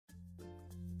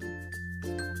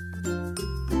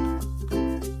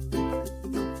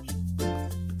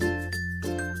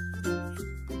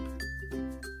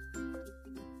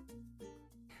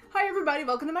everybody,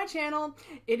 welcome to my channel.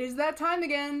 It is that time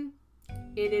again.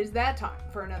 It is that time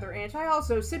for another anti-haul.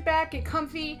 So sit back, get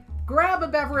comfy, grab a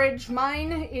beverage.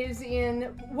 Mine is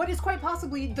in what is quite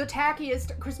possibly the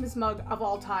tackiest Christmas mug of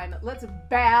all time. Let's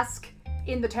bask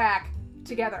in the tack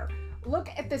together. Look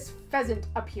at this pheasant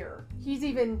up here. He's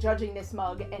even judging this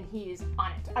mug and he's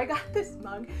on it. I got this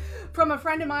mug from a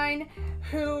friend of mine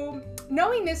who,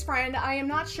 knowing this friend, I am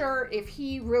not sure if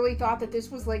he really thought that this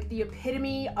was like the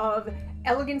epitome of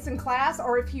elegance and class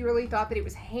or if he really thought that it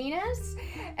was heinous.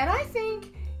 And I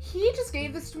think he just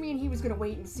gave this to me and he was gonna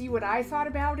wait and see what I thought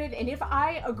about it. And if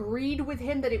I agreed with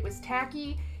him that it was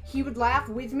tacky, he would laugh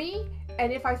with me.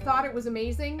 And if I thought it was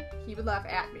amazing, he would laugh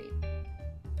at me.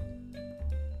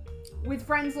 With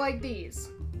friends like these.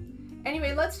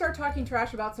 Anyway, let's start talking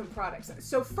trash about some products.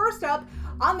 So first up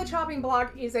on the chopping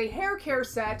block is a hair care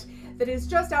set that is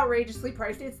just outrageously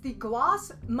priced. It's the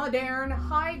Gloss Moderne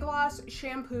High Gloss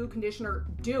Shampoo Conditioner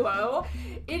Duo.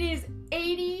 It is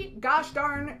 $80 gosh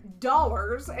darn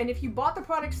dollars, and if you bought the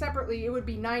product separately, it would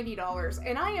be $90.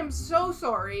 And I am so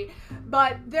sorry,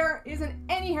 but there isn't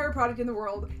any hair product in the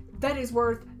world that is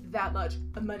worth that much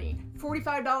money.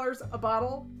 $45 a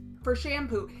bottle for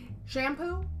shampoo.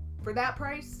 Shampoo, for that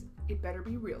price, it better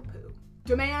be real poo.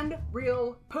 Demand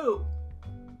real poo.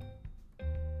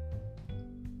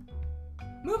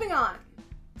 Moving on.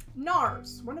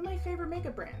 NARS, one of my favorite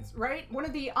makeup brands, right? One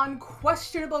of the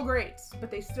unquestionable greats,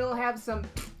 but they still have some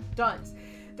duds.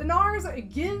 The NARS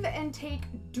Give and Take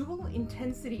Dual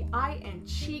Intensity Eye and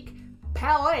Cheek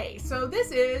Palette. So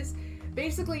this is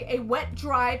basically a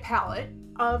wet-dry palette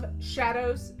of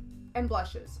shadows and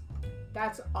blushes.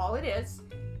 That's all it is.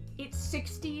 It's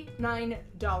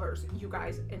 $69, you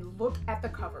guys, and look at the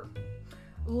cover.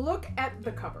 Look at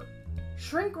the cover.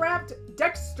 Shrink-wrapped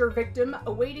Dexter victim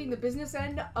awaiting the business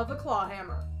end of a claw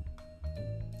hammer.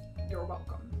 You're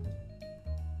welcome.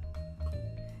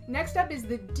 Next up is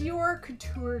the Dior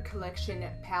Couture Collection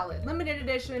palette. Limited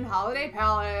edition holiday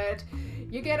palette.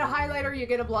 You get a highlighter, you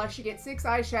get a blush, you get 6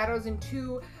 eyeshadows and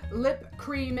 2 lip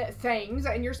cream things,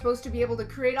 and you're supposed to be able to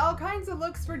create all kinds of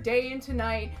looks for day and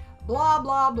night. Blah,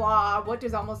 blah, blah. What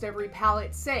does almost every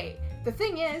palette say? The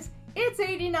thing is, it's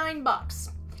 89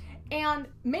 bucks. And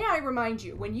may I remind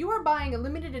you, when you are buying a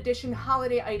limited edition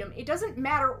holiday item, it doesn't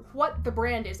matter what the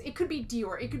brand is. It could be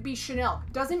Dior, it could be Chanel,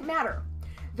 doesn't matter.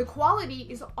 The quality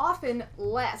is often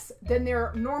less than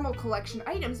their normal collection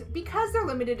items because they're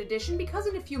limited edition, because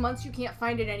in a few months you can't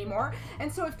find it anymore. And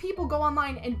so if people go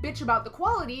online and bitch about the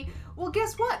quality, well,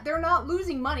 guess what? They're not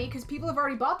losing money because people have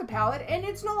already bought the palette and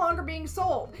it's no longer being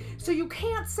sold. So you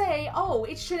can't say, oh,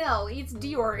 it's Chanel, it's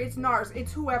Dior, it's NARS,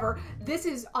 it's whoever. This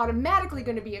is automatically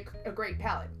going to be a great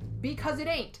palette. Because it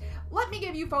ain't. Let me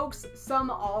give you folks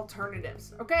some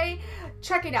alternatives, okay?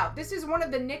 Check it out. This is one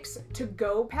of the NYX To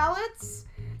Go palettes.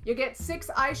 You get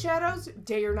 6 eyeshadows,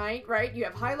 day or night, right? You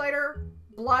have highlighter,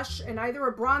 blush, and either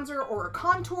a bronzer or a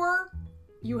contour.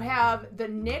 You have the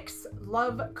NYX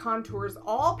Love Contours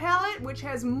All palette, which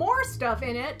has more stuff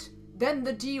in it than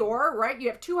the Dior, right? You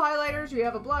have 2 highlighters, you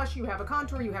have a blush, you have a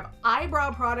contour, you have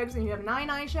eyebrow products, and you have 9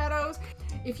 eyeshadows.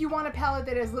 If you want a palette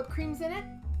that has lip creams in it,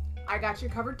 I got you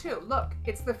covered too. Look,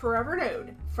 it's the Forever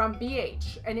Nude from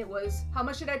BH, and it was, how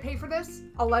much did I pay for this?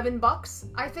 11 bucks,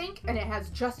 I think, and it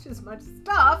has just as much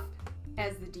stuff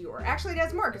as the Dior. Actually, it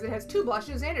has more because it has 2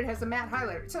 blushes and it has a matte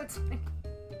highlighter. So it's like,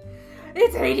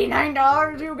 it's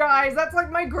 $89, you guys. That's like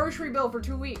my grocery bill for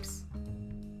 2 weeks.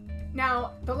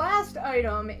 Now, the last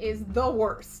item is the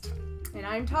worst, and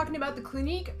I'm talking about the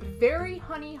Clinique Very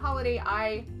Honey Holiday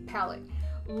Eye Palette.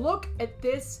 Look at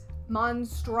this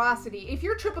monstrosity. If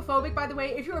you're trypophobic, by the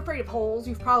way, if you're afraid of holes,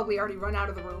 you've probably already run out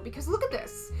of the room because look at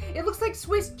this. It looks like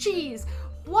Swiss cheese.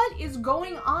 What is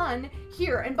going on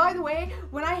here? And by the way,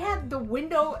 when I had the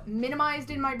window minimized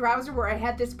in my browser where I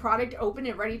had this product open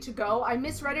and ready to go, I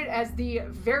misread it as the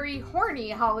Very Horny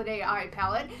Holiday Eye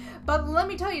Palette. But let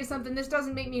me tell you something, this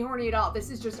doesn't make me horny at all. This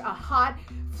is just a hot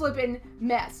flippin'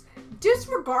 mess.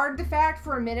 Disregard the fact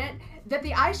for a minute that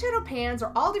the eyeshadow pans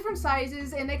are all different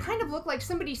sizes and they kind of look like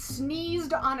somebody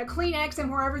sneezed on a Kleenex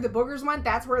and wherever the boogers went,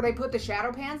 that's where they put the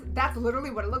shadow pans. That's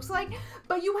literally what it looks like.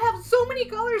 But you have so many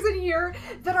colors in here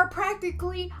that are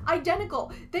practically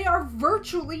identical. They are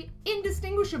virtually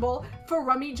indistinguishable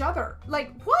from each other.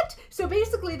 Like, what? So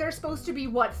basically they're supposed to be,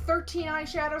 what, 13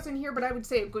 eyeshadows in here, but I would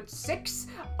say a good 6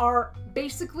 are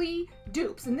basically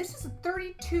dupes. And this is a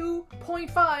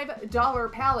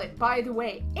 $32.5 palette, by the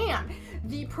way. And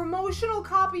the promotional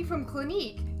copy from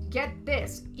Clinique get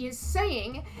this, is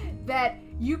saying that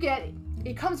you get,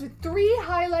 it comes with 3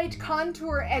 highlight,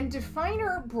 contour, and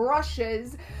definer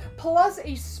brushes, plus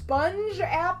a sponge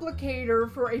applicator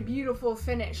for a beautiful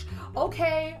finish.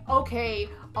 Okay,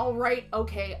 alright.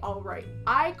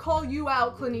 I call you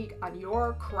out, Clinique, on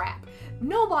your crap.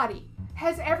 Nobody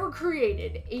has ever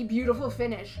created a beautiful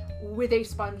finish with a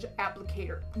sponge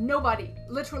applicator. Nobody,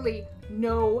 literally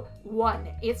no one.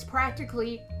 It's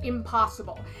practically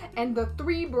impossible. And the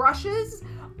 3 brushes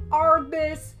are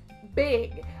this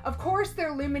big. Of course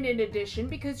they're limited edition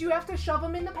because you have to shove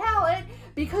them in the palette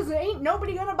because ain't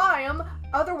nobody gonna buy them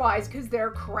otherwise because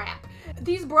they're crap.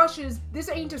 These brushes, this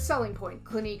ain't a selling point,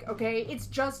 Clinique, okay? It's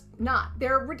just not.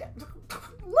 They're look at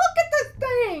this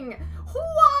thing!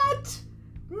 What?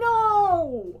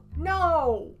 No!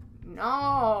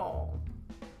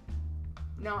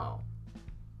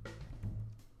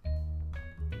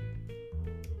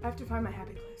 I have to find my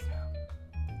happy place now.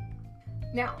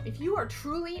 Now, if you are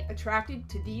truly attracted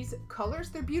to these colors,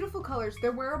 they're beautiful colors,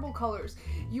 they're wearable colors.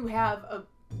 You have a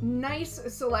nice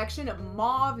selection of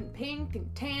mauve and pink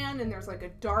and tan, and there's like a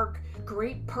dark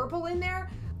grape purple in there.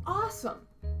 Awesome.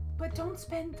 But don't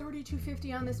spend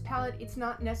 $32.50 on this palette. It's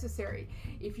not necessary.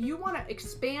 If you want to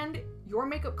expand your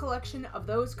makeup collection of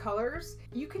those colors,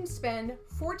 you can spend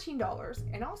 $14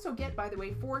 and also get, by the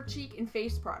way, 4 cheek and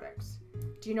face products.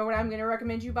 Do you know what I'm going to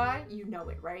recommend you buy? You know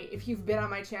it, right? If you've been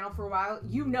on my channel for a while,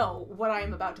 you know what I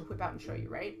am about to whip out and show you,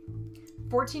 right?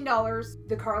 $14,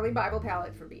 the Carly Bible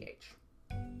palette from BH.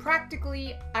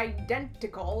 Practically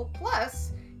identical,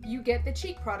 plus you get the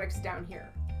cheek products down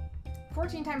here.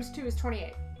 14 times 2 is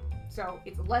 28. So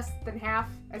it's less than half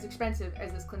as expensive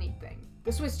as this Clinique thing.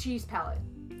 The Swiss cheese palette.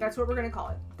 That's what we're gonna call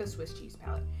it, the Swiss cheese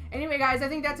palette. Anyway, guys, I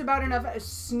think that's about enough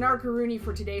snarkaroony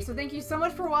for today. So thank you so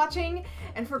much for watching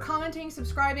and for commenting,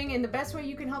 subscribing, and the best way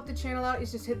you can help the channel out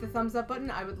is just hit the thumbs up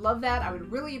button. I would love that. I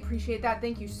would really appreciate that.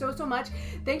 Thank you so much.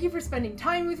 Thank you for spending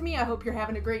time with me. I hope you're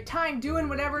having a great time doing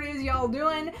whatever it is y'all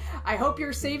doing. I hope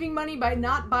you're saving money by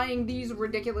not buying these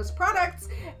ridiculous products,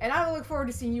 and I will look forward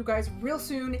to seeing you guys real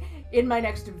soon in my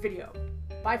next video.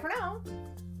 Bye for now.